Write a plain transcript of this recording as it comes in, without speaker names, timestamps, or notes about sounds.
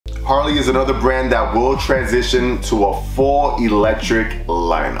Harley is another brand that will transition to a full electric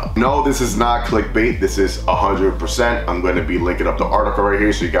lineup. No, this is not clickbait. This is 100%. I'm going to be linking up the article right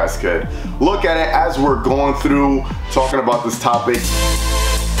here so you guys could look at it as we're going through talking about this topic.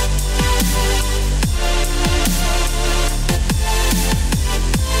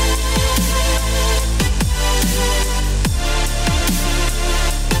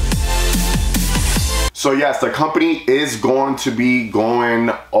 So yes, the company is going to be going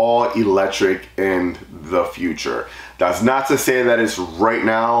all electric in the future. That's not to say that it's right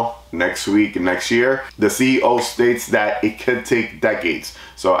now, next week, next year. The CEO states that it could take decades.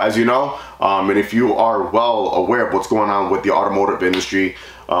 So as you know, and if you are well aware of what's going on with the automotive industry,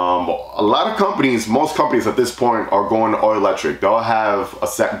 a lot of companies, most companies at this point are going all electric. They'll have a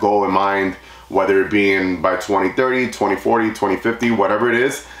set goal in mind, whether it be by 2030, 2040, 2050, whatever it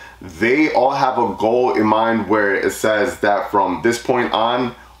is. They all have a goal in mind where it says that from this point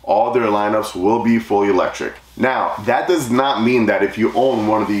on, all their lineups will be fully electric. Now, that does not mean that if you own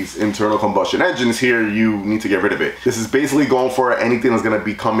one of these internal combustion engines here, you need to get rid of it. This is basically going for anything that's gonna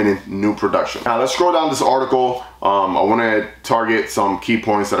be coming in new production. Now, let's scroll down this article. I wanna target some key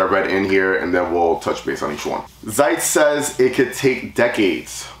points that I read in here, and then we'll touch base on each one. Zeit says it could take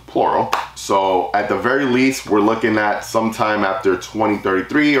decades, plural. So at the very least, we're looking at sometime after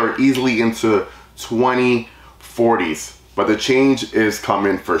 2033 or easily into 2040s. But the change is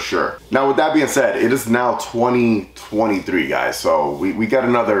coming for sure. Now, with that being said, it is now 2023, guys. So we got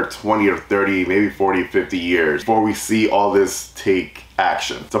another 20 or 30, maybe 40, 50 years before we see all this take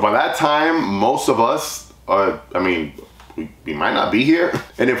action. So by that time, most of us, I mean, we might not be here.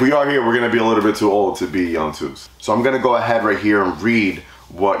 And if we are here, we're gonna be a little bit too old to be young twos. So I'm gonna go ahead right here and read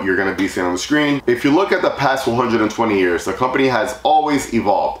what you're gonna be seeing on the screen. If you look at the past 120 years, the company has always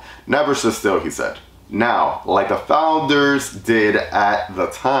evolved, never stood still, he said. Now, like the founders did at the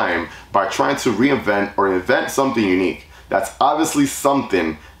time by trying to reinvent or invent something unique, that's obviously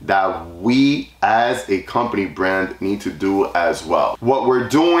something that we as a company brand need to do as well. What we're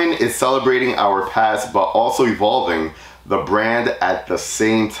doing is celebrating our past, but also evolving the brand at the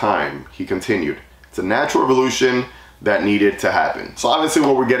same time, he continued. It's a natural evolution that needed to happen. So obviously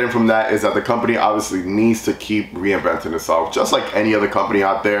what we're getting from that is that the company obviously needs to keep reinventing itself, just like any other company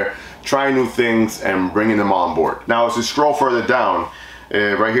out there, trying new things and bringing them on board. Now, as we scroll further down,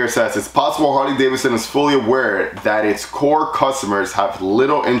 right here it says, it's possible Harley Davidson is fully aware that its core customers have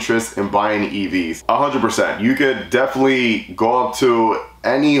little interest in buying EVs. 100%. You could definitely go up to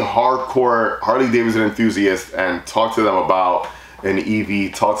any hardcore Harley Davidson enthusiast and talk to them about an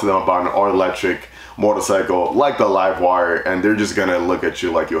EV, talk to them about an all-electric motorcycle like the Livewire, and they're just gonna look at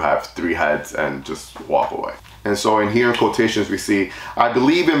you like you have 3 heads and just walk away. And so in here in quotations we see, I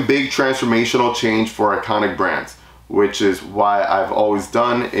believe in big transformational change for iconic brands, which is why I've always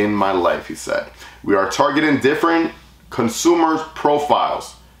done in my life, he said. We are targeting different consumer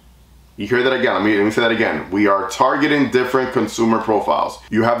profiles. You hear that again, let me say that again. We are targeting different consumer profiles.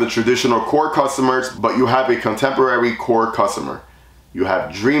 You have the traditional core customers, but you have a contemporary core customer. You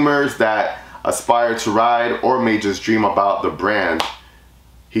have dreamers that aspire to ride or may just dream about the brand,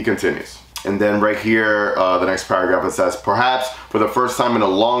 he continues. And then right here, the next paragraph, it says, perhaps for the first time in a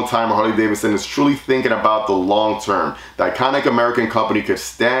long time, Harley Davidson is truly thinking about the long term. The iconic American company could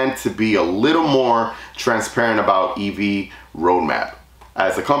stand to be a little more transparent about EV roadmap,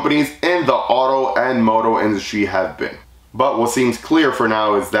 as the companies in the auto and moto industry have been. But what seems clear for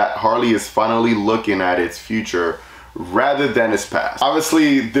now is that Harley is finally looking at its future rather than its past.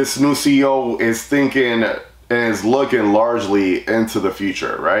 Obviously, this new CEO is thinking and is looking largely into the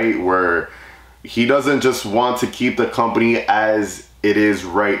future, right? Where he doesn't just want to keep the company as it is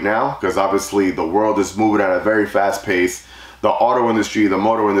right now, because obviously the world is moving at a very fast pace. The auto industry, the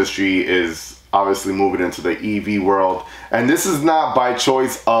motor industry is obviously moving into the EV world. And this is not by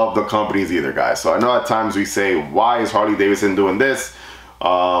choice of the companies either, guys. So I know at times we say, why is Harley Davidson doing this?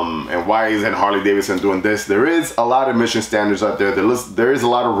 And why isn't Harley Davidson doing this? There is a lot of emission standards out there. There is a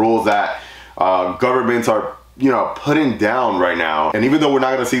lot of rules that governments are, putting down right now. And even though we're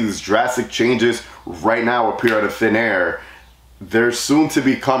not going to see these drastic changes right now appear out of thin air, they're soon to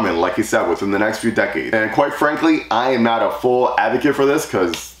be coming, like he said, within the next few decades. And quite frankly, I am not a full advocate for this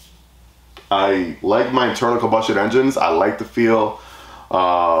because I like my internal combustion engines. I like the feel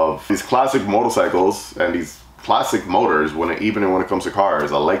of these classic motorcycles and these classic motors even when it comes to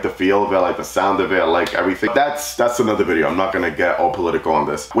cars. I like the feel of it, I like the sound of it, I like everything. That's another video. I'm not gonna get all political on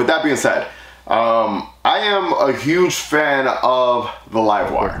this. With that being said, I am a huge fan of the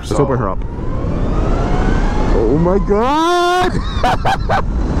Livewire. Let's open her up. Oh my god!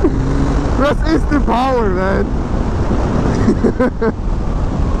 That's instant power, man.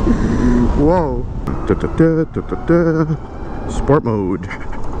 Whoa. Sport mode.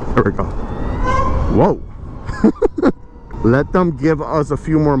 There we go. Whoa. Let them give us a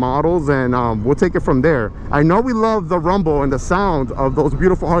few more models and we'll take it from there. I know we love the rumble and the sound of those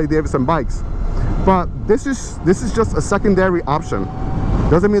beautiful Harley Davidson bikes, but this is just a secondary option.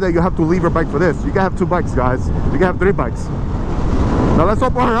 Doesn't mean that you have to leave your bike for this. You can have 2 bikes, guys. You can have 3 bikes. Now let's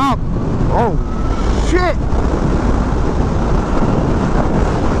open her up. Oh shit.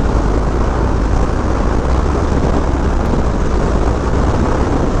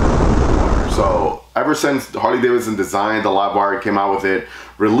 Ever since Harley Davidson designed the live wire, came out with it,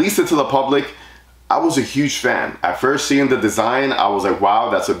 released it to the public, I was a huge fan. At first seeing the design, I was like, wow,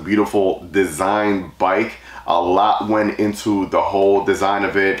 that's a beautiful design bike. A lot went into the whole design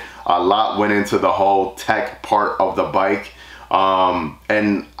of it. A lot went into the whole tech part of the bike.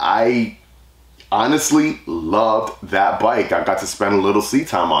 And I honestly loved that bike. I got to spend a little seat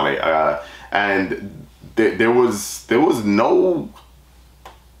time on it. And there was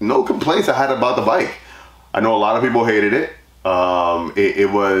no complaints I had about the bike. I know a lot of people hated it.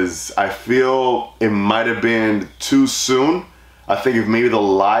 I feel it might have been too soon. I think if maybe the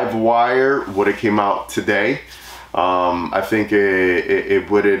live wire would have came out today, I think it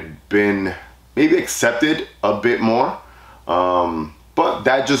would have been maybe accepted a bit more. But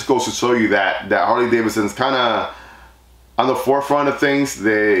that just goes to show you that Harley Davidson's kind of on the forefront of things.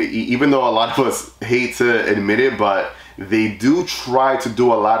 Even though a lot of us hate to admit it, but they do try to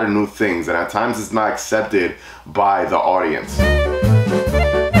do a lot of new things, and at times it's not accepted by the audience.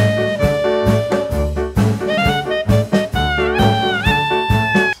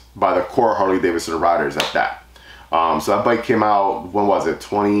 By the core Harley Davidson riders at that. So that bike came out, when was it?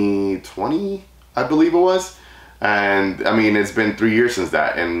 2020, I believe it was. And I mean, it's been 3 years since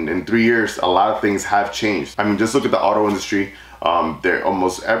that, and in 3 years a lot of things have changed. I mean, just look at the auto industry.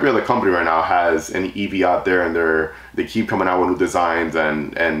 Almost every other company right now has an EV out there, and they keep coming out with new designs,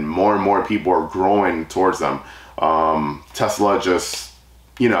 and more people are growing towards them. Tesla just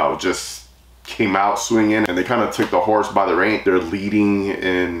came out swinging, and they kind of took the horse by the rein. They're leading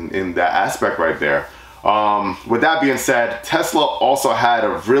in that aspect right there. With that being said, Tesla also had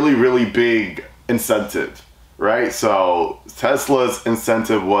a really big incentive, right? So Tesla's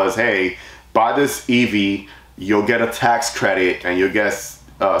incentive was, hey, buy this EV, you'll get a tax credit, and you'll get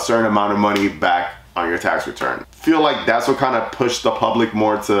a certain amount of money back on your tax return. Feel like that's what kind of pushed the public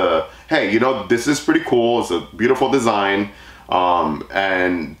more to, hey, you know, this is pretty cool, it's a beautiful design,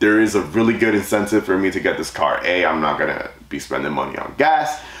 and there is a really good incentive for me to get this car. A, I'm not gonna be spending money on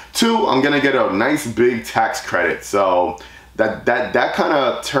gas. 2, I'm gonna get a nice big tax credit. So that kind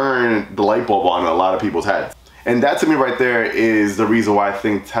of turned the light bulb on in a lot of people's heads. And that to me right there is the reason why I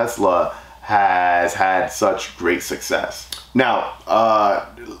think Tesla has had such great success. Now,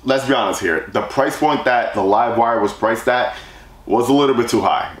 let's be honest here. The price point that the live wire was priced at was a little bit too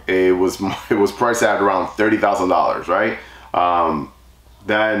high. It was priced at around $30,000, right?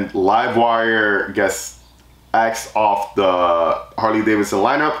 Then live wire gets axed off the Harley Davidson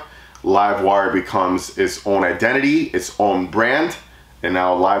lineup. Live wire becomes its own identity, its own brand, and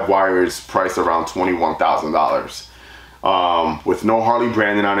now live wire is priced around $21,000. With no Harley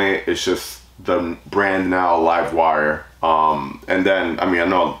branding on it. It's just the brand now, live wire. And then, I mean, I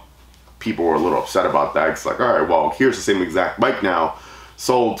know people were a little upset about that. It's like, all right, well, here's the same exact bike now,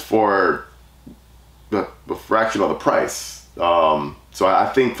 sold for the fraction of the price. So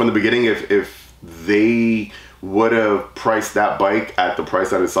I think from the beginning, if they would have priced that bike at the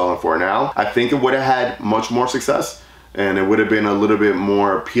price that it's selling for now, I think it would have had much more success, and it would have been a little bit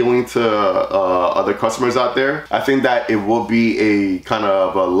more appealing to other customers out there. I think that it will be a kind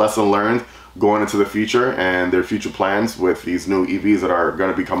of a lesson learned going into the future and their future plans with these new EVs that are going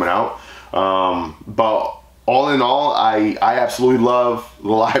to be coming out. But all in all, I absolutely love the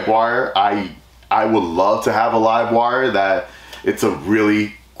live wire. I would love to have a live wire. That it's a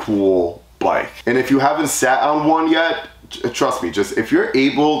really cool bike. And if you haven't sat on one yet, trust me, just if you're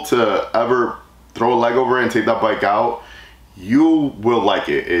able to ever throw a leg over it and take that bike out, you will like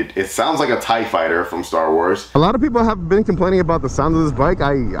it. It sounds like a TIE fighter from Star Wars. A lot of people have been complaining about the sound of this bike.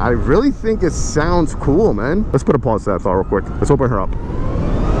 I really think it sounds cool, man. Let's put a pause to that thought real quick. Let's open her up.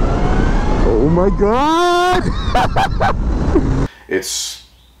 Oh my God! It's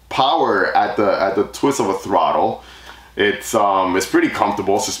power at the twist of a throttle. It's pretty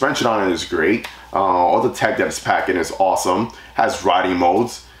comfortable. Suspension on it is great. All the tech that it's packing is awesome. Has riding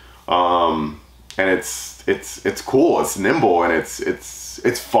modes, and it's cool. It's nimble, and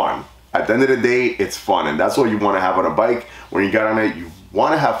it's fun. At the end of the day, it's fun, and that's what you want to have on a bike. When you get on it, you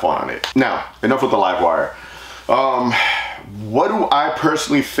want to have fun on it. Now, enough with the live wire. what do I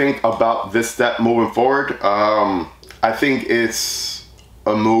personally think about this step moving forward? I think it's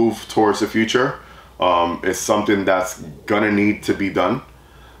a move towards the future. It's something that's gonna need to be done.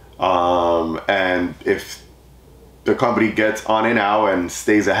 And if the company gets on it now and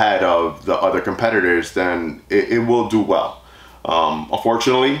stays ahead of the other competitors, then it will do well.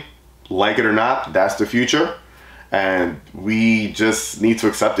 Unfortunately, like it or not, that's the future. And we just need to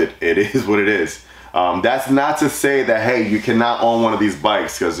accept it. It is what it is. That's not to say that, hey, you cannot own one of these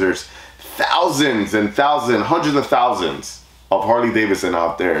bikes, because there's thousands and thousands, hundreds of thousands of Harley Davidson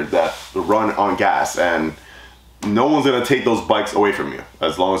out there that run on gas, and no one's gonna take those bikes away from you.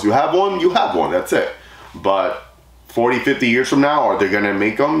 As long as you have one, that's it. But 40, 50 years from now, are they gonna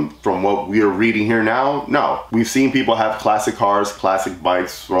make them from what we are reading here now? No. We've seen people have classic cars, classic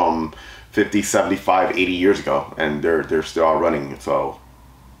bikes from 50, 75, 80 years ago, and they're still out running. So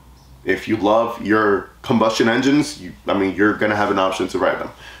if you love your combustion engines, you're gonna have an option to ride them.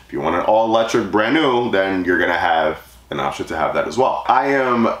 If you want an all electric brand new, then you're gonna have an option to have that as well. I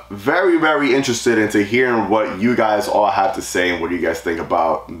am very, very interested into hearing what you guys all have to say and what do you guys think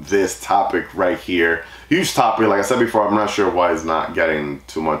about this topic right here. Huge topic, like I said before, I'm not sure why it's not getting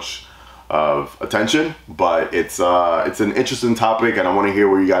too much of attention, but it's an interesting topic, and I want to hear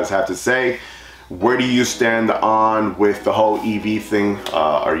what you guys have to say. Where do you stand on with the whole EV thing?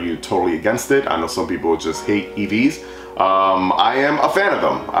 Are you totally against it? I know some people just hate EVs. I am a fan of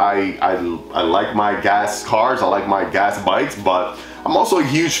them. I like my gas cars, I like my gas bikes, but I'm also a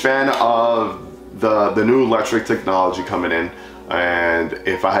huge fan of the new electric technology coming in. And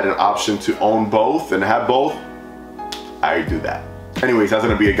if I had an option to own both and have both, I'd do that. Anyways, that's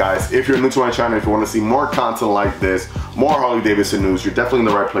gonna be it, guys. If you're new to my channel, if you want to see more content like this, more Harley Davidson news, you're definitely in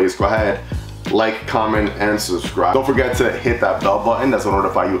the right place. Go ahead, like, comment, and subscribe. Don't forget to hit that bell button. That's gonna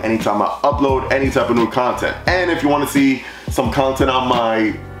notify you anytime I upload any type of new content. And if you want to see some content on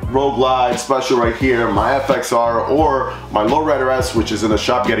my Road Glide special right here, my FXR, or my Lowrider S, which is in the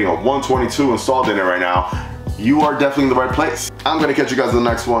shop getting a 122 installed in it right now, you are definitely in the right place. I'm gonna catch you guys in the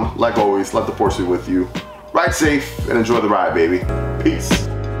next one. Like always, let the force be with you. Ride safe and enjoy the ride, baby. Peace.